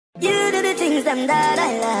things them that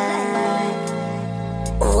I like.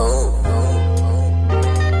 Oh,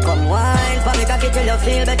 come wine for me, cocky till you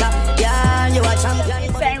feel better. Yeah, you a champion.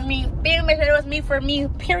 It was me for me,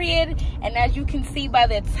 period. And as you can see by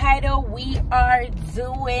the title, we are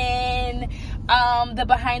doing the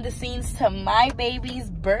behind the scenes to my baby's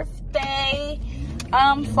birthday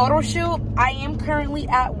photo shoot. I am currently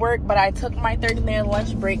at work, but I took my 30-minute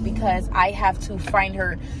lunch break because I have to find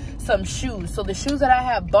her some shoes. So the shoes that I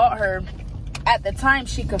have bought her, at the time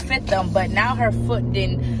she could fit them, but now her foot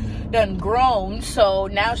done grown, so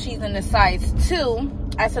now she's in the size 2.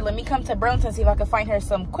 I said, let me come to Burlington, see if I can find her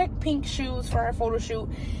some quick pink shoes for her photo shoot.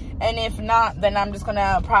 And if not, then I'm just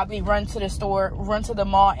gonna probably run to the store, run to the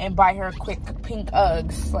mall, and buy her quick pink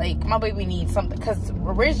Uggs. Like, my baby needs something, because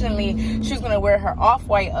originally she was gonna wear her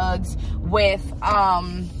off-white Uggs with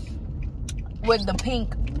the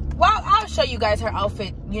pink. Well, I'll show you guys her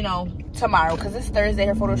outfit, you know, tomorrow, because it's Thursday.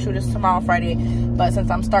 Her photo shoot is tomorrow, Friday. But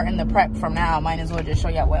since I'm starting the prep from now, I might as well just show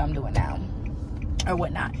y'all what I'm doing now or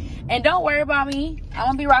whatnot. And don't worry about me, I'm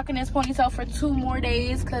gonna be rocking this ponytail for 2 more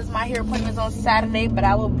days because my hair appointment is on Saturday, but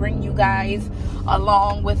I will bring you guys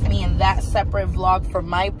along with me in that separate vlog for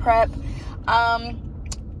my prep.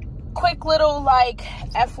 Quick little like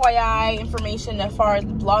FYI information as far as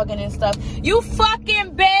vlogging and stuff. You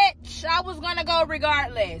fucking bitch, I was gonna go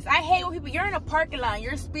regardless. I hate when people, you're in a parking lot,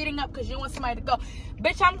 you're speeding up because you want somebody to go.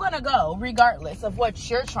 Bitch, I'm gonna go regardless of what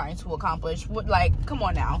you're trying to accomplish. Like, come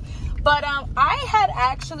on now. But I had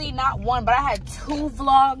actually not one, but I had 2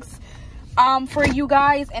 vlogs for you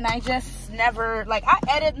guys, and I just never, like, I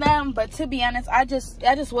edit them, but to be honest, I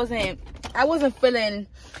wasn't feeling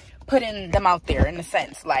putting them out there in a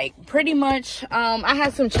sense. Like, pretty much I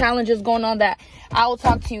had some challenges going on that I'll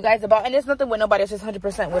talk to you guys about, and it's nothing with nobody, it's just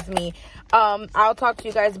 100% with me. I'll talk to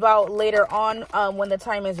you guys about later on when the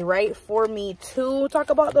time is right for me to talk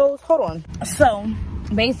about those. Hold on. So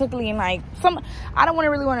basically, like, I don't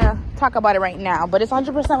really want to talk about it right now, but it's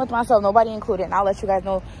 100% with myself, nobody included, and I'll let you guys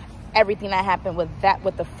know everything that happened with that,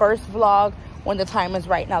 with the first vlog when the time is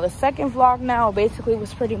right. Now the second vlog now basically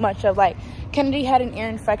was pretty much of like, Kennedy had an ear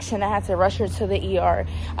infection. I had to rush her to the ER.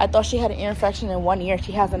 I thought she had an ear infection in one ear.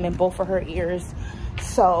 She has them in both of her ears,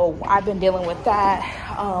 so I've been dealing with that.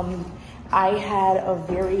 I had a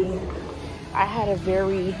very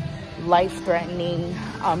life-threatening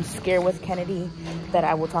scare with Kennedy that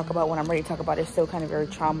I will talk about when I'm ready to talk about it. It's still kind of very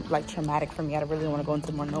traumatic for me. I don't really want to go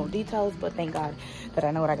into more details, but thank God that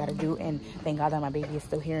I know what I got to do, and thank God that my baby is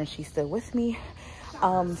still here and she's still with me.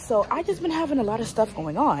 So I just been having a lot of stuff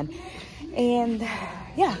going on, and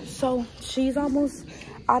yeah, so she's almost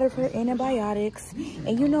out of her antibiotics.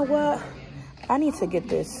 And you know what, I need to get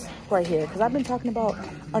this right here, because I've been talking about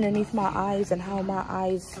underneath my eyes and how my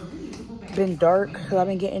eyes been dark because I've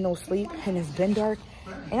been getting no sleep and it's been dark,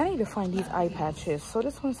 and I need to find these eye patches. So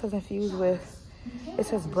this one says infused with, it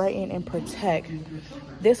says brighten and protect.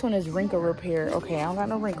 This one is wrinkle repair. Okay, I don't got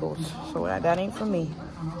no wrinkles, so that ain't for me.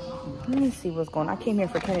 Let me see what's going on. I came here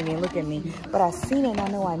for Kennedy and look at me, but I seen it and I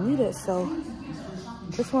know I need it. So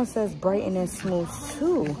this one says brighten and smooth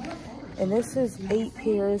too, and this is 8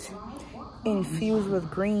 pairs infused with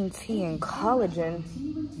green tea and collagen.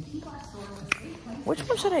 Which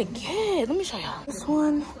one should I get? Let me show you. This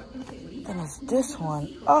one, then it's this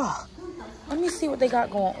one. Oh, let me see what they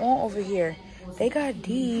got going on over here. They got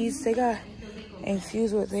these. They got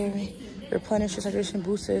infused with their replenishes, hydration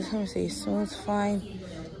boosters. Let me see, smooth, fine.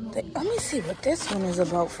 Let me see what this one is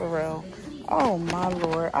about for real. Oh my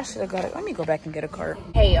Lord, I should have got it. Let me go back and get a cart.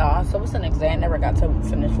 Hey y'all, so what's the next day? I never got to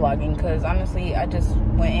finish vlogging because honestly, I just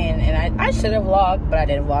went in and I should have vlogged, but I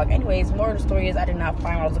didn't vlog. Anyways, more of the story is I did not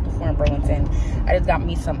find what I was looking for in Burlington. I just got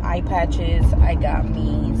me some eye patches. I got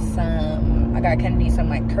Kennedy some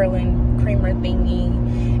like curling creamer thingy.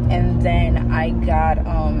 And then I got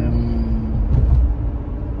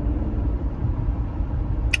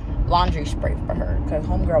laundry spray for her because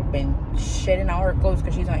homegirl been shitting out her clothes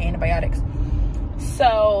because she's on antibiotics.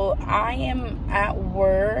 So I am at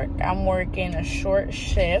work. I'm working a short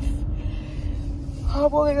shift.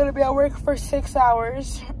 I'm only gonna be at work for 6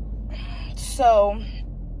 hours. So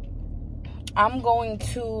I'm going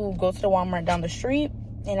to go to the Walmart down the street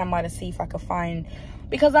and I'm about to see if I can find,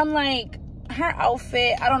 because I'm like, her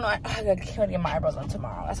outfit, I don't know, I gotta get my eyebrows on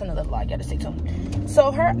tomorrow. That's another vlog, I gotta stay tuned.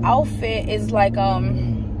 So her outfit is like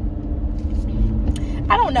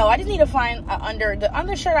I don't know, I just need to find the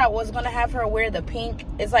undershirt I was gonna have her wear. The pink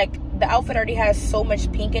is like, the outfit already has so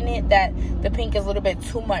much pink in it that the pink is a little bit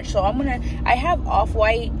too much. So I have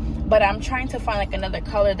off-white, but I'm trying to find like another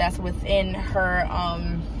color that's within her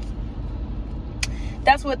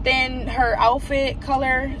that's within her outfit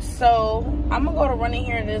color. So I'm gonna go to running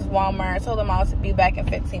here in this Walmart. I told them I'll be back in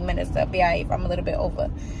 15 minutes. That'll be alright if I'm a little bit over.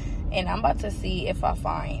 And I'm about to see if I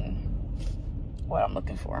find what I'm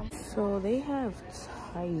looking for. So they have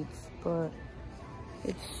tights, but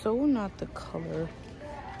it's so not the color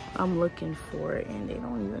I'm looking for, and they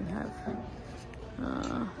don't even have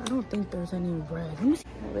I don't think there's any red. Let me see.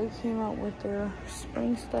 They came out with their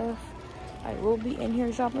spring stuff. I will be in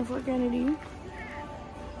here shopping for Kennedy.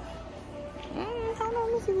 I don't know,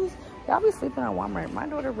 let me see these. Y'all be sleeping at Walmart. My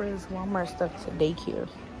daughter brings Walmart stuff to daycare,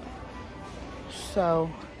 so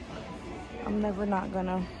I'm never not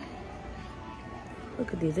gonna.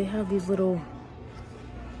 Look at these. They have these little,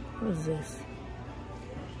 what is this?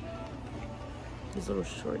 These little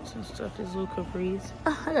shorts and stuff, these little capris.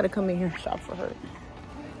 I gotta come in here and shop for her.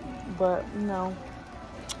 But no,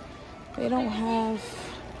 they don't have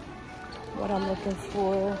what I'm looking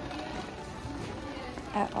for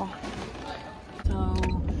at all. So,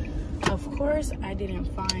 of course, I didn't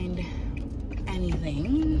find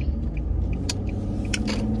anything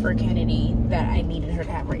for Kennedy that I needed her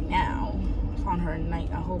to have right now. Found her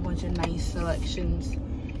a whole bunch of nice selections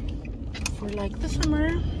for like the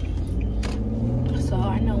summer. So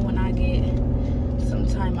I know when I get some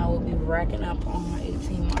time, I will be racking up on my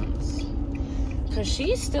 18 months. Cause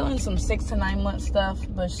she's still in some 6 to 9 month stuff,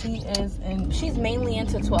 but she's mainly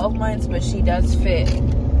into 12 months, but she does fit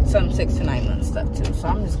some 6 to 9 month stuff too. So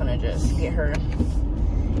I'm just gonna just get her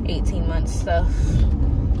 18 month stuff.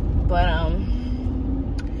 But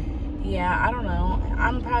yeah, I don't know.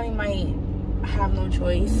 I'm probably might have no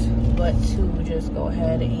choice but to just go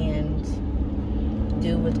ahead and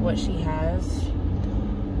do with what she has.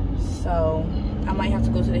 So I might have to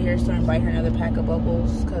go to the hair store and buy her another pack of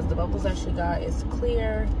bubbles, because the bubbles that she got is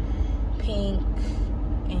clear, pink,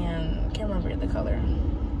 and I can't remember the color.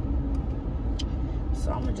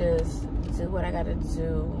 So I'm gonna just do what I gotta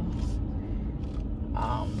do.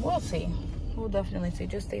 We'll see. We'll definitely see.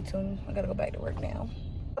 Just stay tuned. I gotta go back to work now.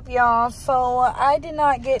 Y'all, so I didn't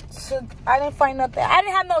find nothing. I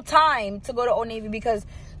didn't have no time to go to Old Navy because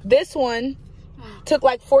this one took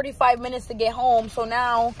like 45 minutes to get home. So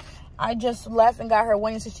now I just left and got her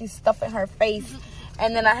wing, so she's stuffing her face.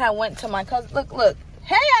 And then I went to my cousin. Look.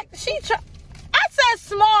 Hey, I said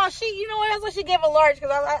small. You know what? That's what she gave a large,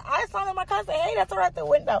 because I saw my cousin. Hey, that's her at the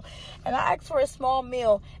window. And I asked for a small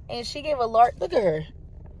meal, and she gave a large. Look at her.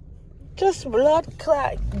 Just blood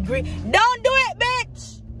clot green. Don't do it,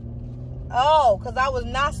 bitch. Oh, because I was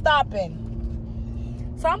not stopping.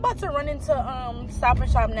 So I'm about to run into Stop and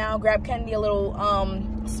Shop now, grab Kennedy a little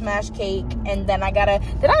smash cake, and then I gotta,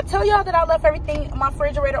 did I tell y'all that I left everything, my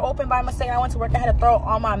refrigerator open by mistake? I went to work, I had to throw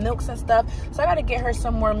all my milks and stuff, so I gotta get her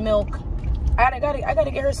some more milk. I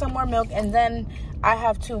gotta get her some more milk, and then I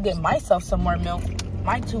have to get myself some more milk,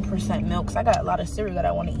 my 2% milk, because I got a lot of cereal that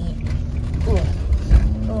I want to eat.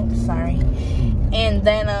 Ooh, sorry. And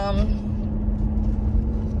then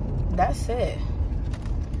that's it.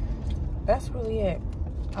 That's really it.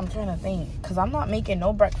 I'm trying to think, because I'm not making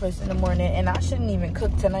no breakfast in the morning, and I shouldn't even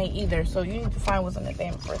cook tonight either. So you need to find what's in the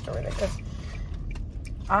damn refrigerator, because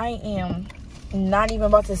I am not even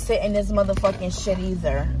about to sit in this motherfucking shit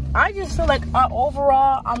either. I just feel like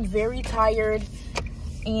overall I'm very tired,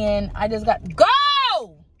 and I just got go.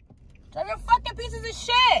 Drive your fucking pieces of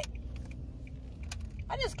shit.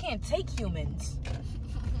 I just can't take humans.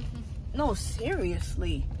 No,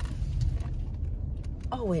 seriously.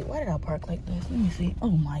 Oh wait, why did I park like this? Let me see. Oh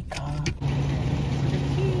my god.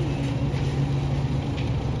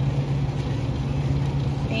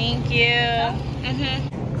 Thank you.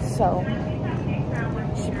 So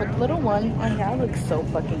she put the little one on here. I look so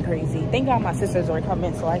fucking crazy. Thank God my sisters are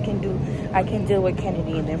coming, so I can deal with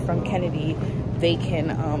Kennedy, and then from Kennedy they can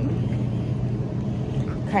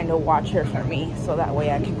kind of watch her for me, so that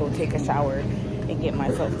way I can go take a shower and get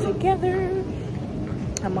myself together.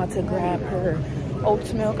 I'm about to grab her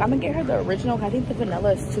oats milk. I'm gonna get her the original. I think the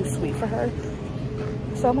vanilla is too sweet for her,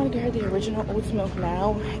 so I'm gonna get her the original oats milk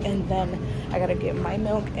now, and then I gotta get my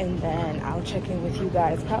milk, and then I'll check in with you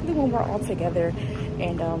guys probably when we're all together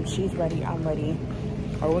and she's ready, I'm ready,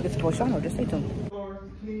 or we'll get to Poshano. Just stay tuned. Go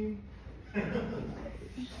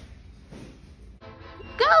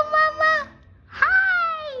mama.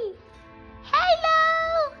 Hi.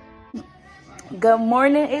 Hello. Good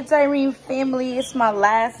morning, it's Irene family. It's my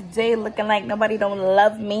last day looking like nobody don't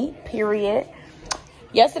love me, period.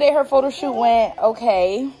 Yesterday her photo shoot went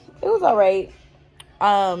okay. It was all right.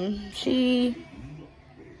 What you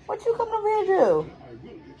coming over here to do?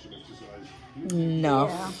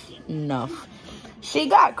 Enough. She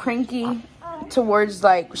got cranky towards,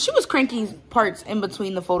 like, she was cranky parts in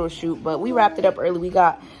between the photo shoot, but we wrapped it up early. We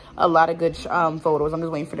got a lot of good photos. I'm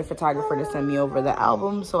just waiting for the photographer to send me over the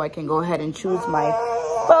album so I can go ahead and choose my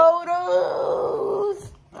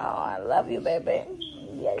photos. Oh, I love you, baby.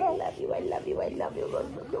 Yeah, I love you. I love you. I love you. I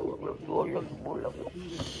love you.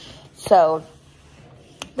 So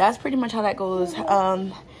that's pretty much how that goes.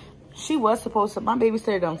 She was supposed to, my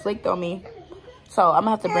babysitter done flaked on me. So I'm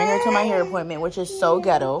gonna have to bring her to my hair appointment, which is so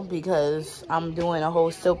ghetto because I'm doing a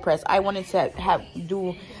whole silk press. I wanted to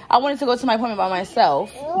go to my appointment by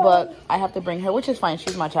myself, but I have to bring her, which is fine.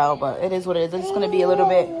 She's my child, but it is what it is. It's just gonna be a little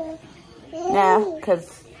bit,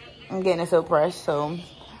 because I'm getting a silk press. So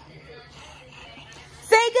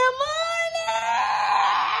say good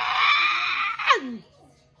morning.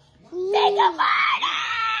 Say good morning.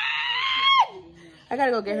 I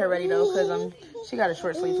gotta go get her ready though, because she got a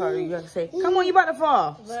short sleeve party. You gotta say, come on, you about to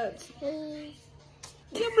fall.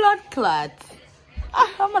 Your blood clot.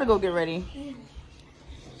 I'm gonna go get ready.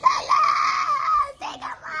 Hello, say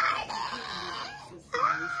good morning.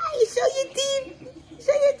 Show your teeth.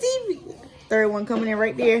 Show your teeth. Third one coming in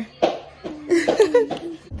right there.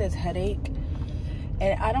 This headache.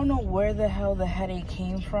 And I don't know where the hell the headache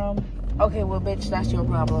came from. Okay, well, bitch, that's your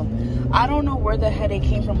problem. I don't know where the headache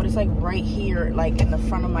came from, but it's like right here, like in the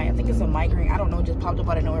front of my, I think it's a migraine. I don't know, it just popped up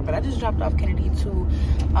out of nowhere. But I just dropped off Kennedy to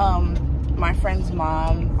my friend's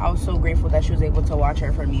mom. I was so grateful that she was able to watch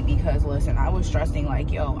her for me because, listen, I was stressing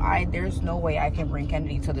like, yo, there's no way I can bring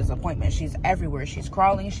Kennedy to this appointment. She's everywhere. She's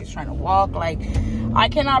crawling. She's trying to walk. Like, I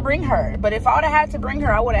cannot bring her. But if I would have had to bring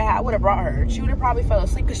her, I would have brought her. She would have probably fell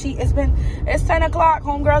asleep because it's 10 o'clock.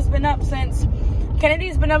 Homegirl's been up since...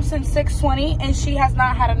 Kennedy's been up since 6:20 and she has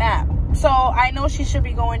not had a nap. So I know she should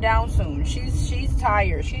be going down soon. She's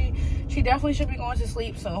tired. She definitely should be going to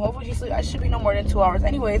sleep soon. Hopefully she sleeps. I should be no more than 2 hours.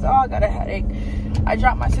 Anyways, I got a headache. I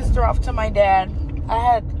dropped my sister off to my dad.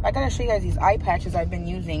 I gotta show you guys these eye patches I've been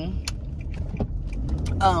using.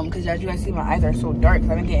 Because as you guys see, my eyes are so dark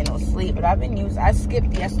because I've been getting no sleep. But I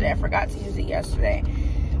skipped yesterday. I forgot to use it yesterday.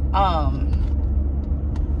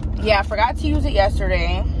 Yeah, I forgot to use it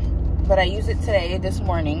yesterday. But I used it today, this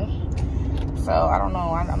morning. So I don't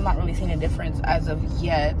know. I'm not really seeing a difference as of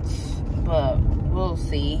yet, but we'll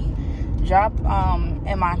see. Drop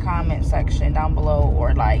in my comment section down below,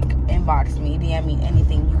 or like inbox me, DM me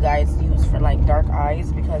anything you guys use for like dark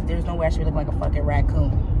eyes, because there's no way I should be looking like a fucking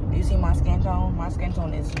raccoon. Do you see my skin tone? My skin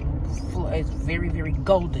tone is very, very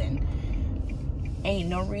golden. Ain't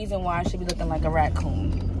no reason why I should be looking like a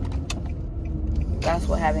raccoon. That's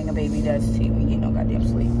what having a baby does to you when you get no goddamn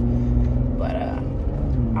sleep. But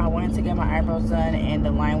I wanted to get my eyebrows done and the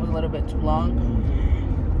line was a little bit too long.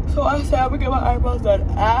 So I said I would get my eyebrows done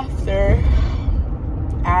after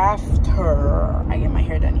I get my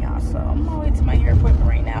hair done, y'all. So I'm on my way to my hair appointment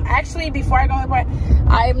right now. Actually, before I go to the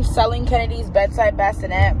appointment, I'm selling Kennedy's bedside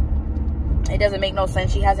bassinet. It doesn't make no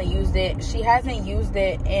sense. She hasn't used it. She hasn't used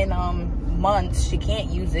it in months. She can't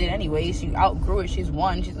use it anyway. She outgrew it. She's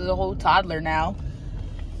one. She's a whole toddler now.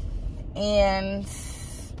 And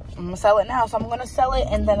I'm gonna sell it now. So I'm gonna sell it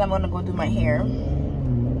and then I'm gonna go do my hair.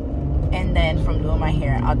 And then from doing my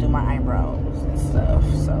hair, I'll do my eyebrows and stuff.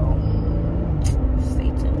 So stay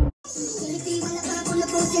tuned.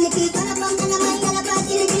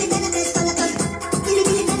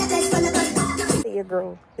 Your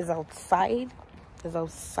girl is outside.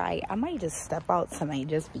 I might just step out tonight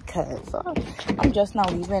just because I'm just now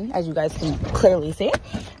leaving, as you guys can clearly see.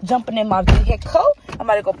 Jumping in my vehicle. I'm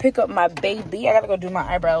about to go pick up my baby. I gotta go do my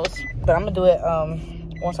eyebrows, but I'm gonna do it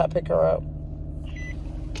once I pick her up.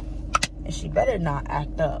 And she better not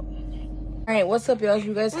act up. All right, what's up, y'all? As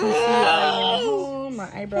you guys can see, I'm in home. My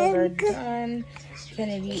eyebrows are done.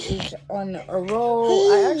 Kennedy is on a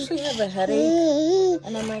roll. I actually have a headache,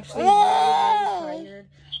 and I'm actually very tired.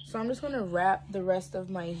 So I'm just gonna wrap the rest of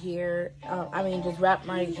my hair. Just wrap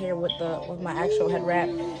my hair with my actual head wrap,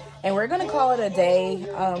 and we're gonna call it a day.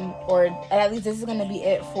 Or at least this is gonna be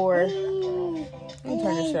it for. Let me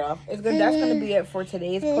turn this shit off. That's gonna be it for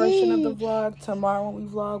today's portion of the vlog. Tomorrow when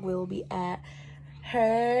we vlog, we'll be at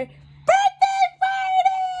her birthday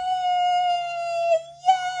party.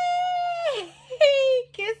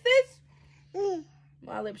 Yay! Kisses.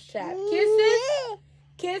 My lips chapped.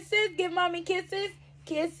 Kisses. Give mommy kisses.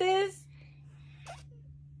 Kisses.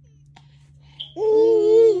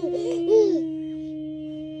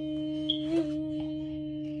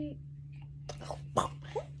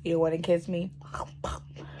 You want to kiss me?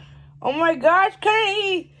 Oh my gosh,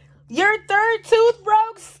 Kennedy, your third tooth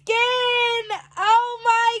broke skin. Oh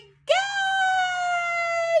my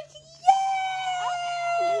gosh.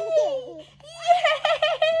 Yay! Yay!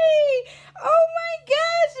 Oh my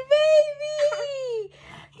gosh, baby.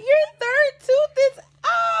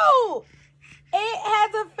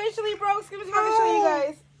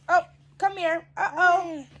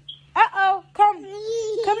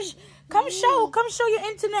 Come show your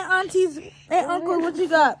internet aunties and uncles what you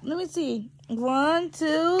got. Let me see. 1, 2, 3.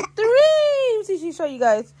 Let me see. She show you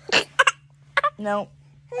guys. No.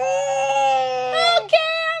 Okay,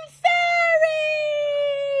 I'm sorry.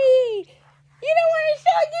 You don't want to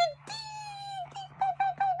show your teeth.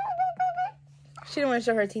 She don't want to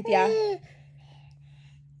show her teeth, y'all.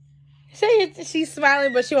 She's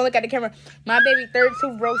smiling, but she won't look at the camera. My baby third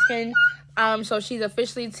tooth broken. So she's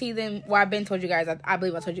officially teething. Well, I've been told you guys. I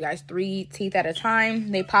believe I told you guys 3 teeth at a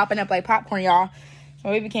time. They popping up like popcorn, y'all. So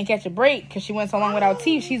my baby can't catch a break because she went so long without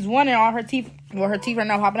teeth. She's one and all her teeth. Well, her teeth are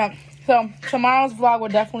now popping up. So tomorrow's vlog will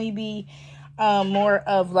definitely be more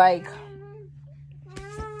of like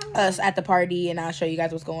us at the party, and I'll show you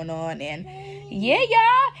guys what's going on. And yeah,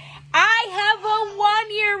 y'all, I have a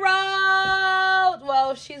 1-year-old.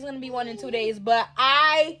 Well, she's gonna be 1 in 2 days, but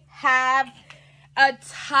I have a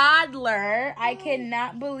toddler. I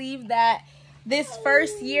cannot believe that this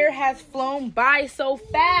first year has flown by so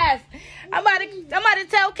fast. I'm about to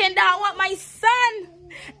tell Kendall I want my son.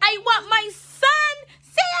 I want my son.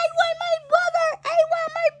 Say I want my brother. I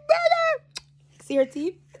want my brother. See her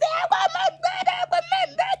teeth? Say I want my brother. But my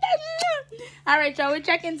brother. All right, y'all. We're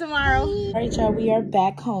checking tomorrow. All right, y'all. We are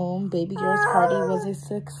back home. Baby girl's party was a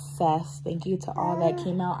success. Thank you to all that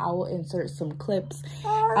came out. I will insert some clips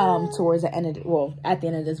towards the end of at the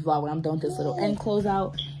end of this vlog when I'm doing this little end close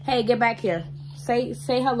out. Hey, get back here. Say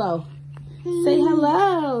hello. Say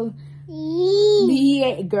hello.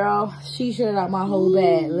 Yeah, girl. She shut up my whole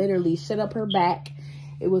bed. Literally shut up her back.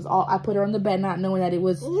 It was all, I put her on the bed not knowing that it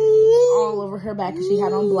was all over her back because she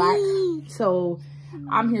had on black. So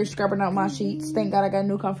I'm here scrubbing out my sheets. Thank God I got a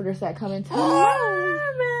new comforter set coming.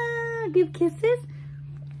 Give kisses.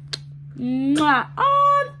 Mwah.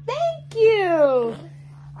 Oh, thank you.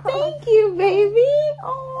 Thank you, baby.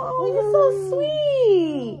 Oh, you're so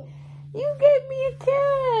sweet. You gave me a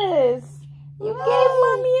kiss. You gave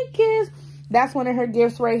mommy a kiss. That's one of her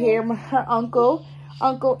gifts right here. Her Uncle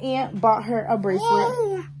Aunt bought her a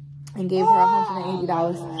bracelet and gave her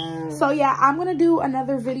 $180. So yeah, I'm gonna do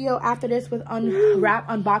another video after this with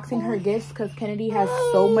unboxing her gifts because Kennedy has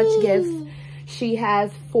so much gifts. She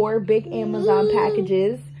has 4 big Amazon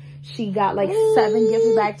packages. She got like 7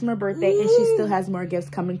 gift bags from her birthday, and she still has more gifts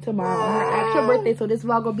coming tomorrow on her actual birthday. So this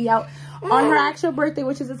vlog will be out on her actual birthday,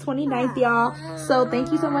 which is the 29th, y'all. So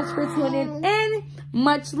thank you so much for tuning in.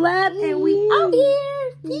 Much love, and we out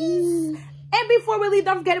here. Peace. And before we leave,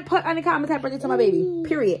 don't forget to put on the comments happy birthday to my baby.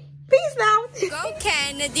 Period. Peace now. Go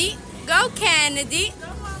Kennedy. Go Kennedy. Go,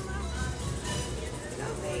 mama. Go,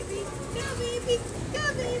 baby. Go, baby.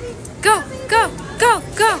 Go, baby. Go, go, go,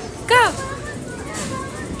 go, go.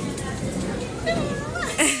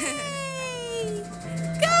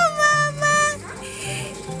 Go, mama.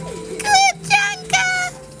 Good, Janka.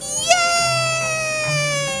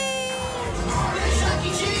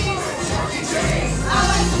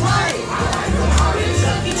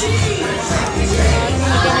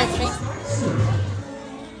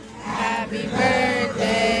 Happy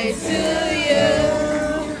birthday to you.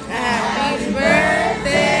 Happy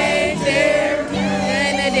birthday, dear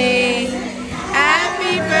Kennedy.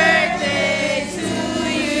 Happy birthday to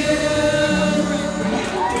you.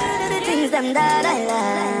 The things them that I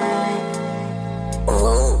like.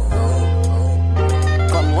 Oh.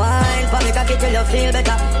 Come wine for me, cocky till you feel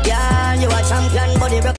better. Yeah, you a champion, body